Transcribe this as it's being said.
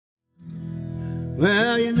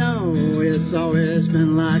Well, you know, it's always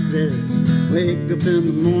been like this. Wake up in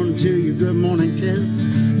the morning to your good morning kiss.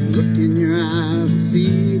 Look in your eyes and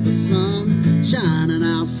see the sun shining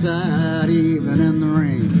outside, even in the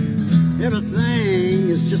rain. Everything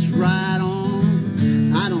is just right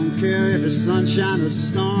on. I don't care if it's sunshine or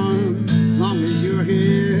storm, long as you're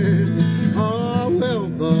here. Oh, we'll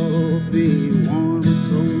both be warm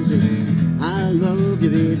and cozy. I love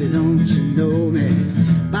you, baby, don't you know me?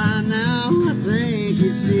 By now I think you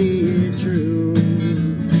see it true,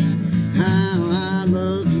 how I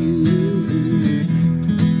love you.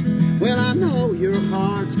 Well, I know your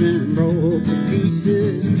heart's been broke to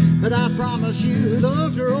pieces, but I promise you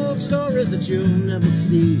those are old stories that you'll never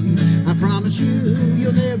see. I promise you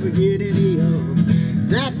you'll never get any of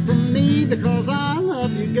that from me, because I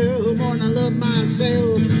love you, girl, more than I love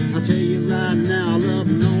myself. I'll tell you right now, I love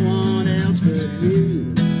no one else but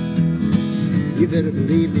you. You better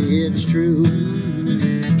believe me, it's true.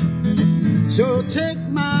 So take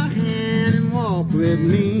my hand and walk with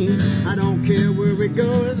me. I don't care where we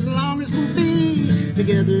go as long as we'll be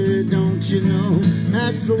together, don't you know?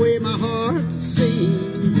 That's the way my heart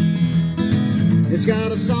sings. It's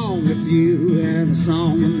got a song with you and a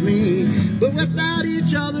song with me, but without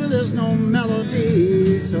each other there's no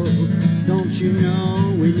melody. So don't you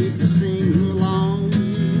know we need to sing along?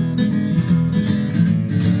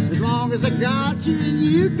 As long as I got you and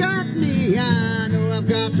you got me, I know I've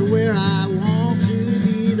got to where I want to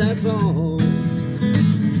be, that's all.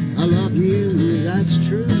 I love you, that's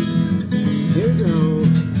true. Here we go.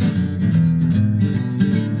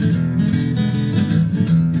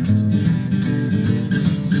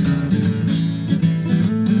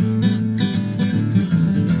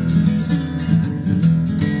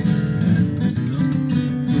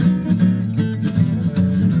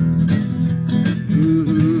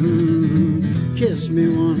 Kiss me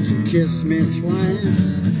once and kiss me twice.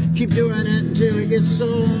 Keep doing it until it gets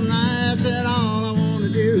so nice that all I want to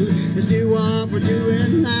do is do what we're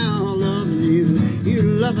doing now. Loving you, you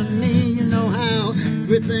loving me, you know how.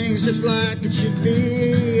 Everything's just like it should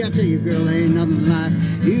be. I tell you, girl, ain't nothing like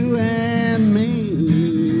you and me.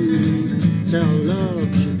 It's how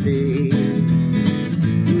love should be.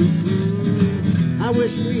 I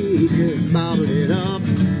wish we could bottle it up.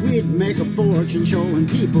 We'd make a fortune showing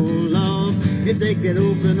people love if they could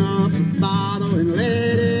open up the bottle and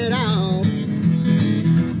let it out.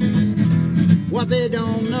 What they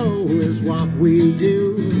don't know is what we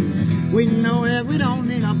do. We know it, we don't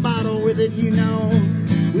need a bottle with it, you know.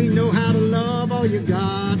 We know how to love, all you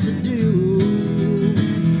got to do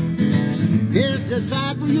is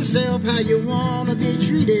decide for yourself how you want to be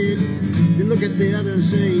treated. You look at the other and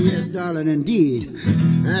say, yes, darling, indeed.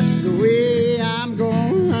 That's the way I'm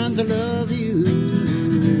going to love you.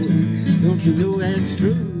 Don't you know that's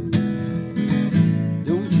true?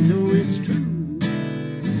 Don't you know it's true?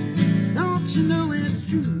 Don't you know it's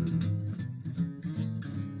true?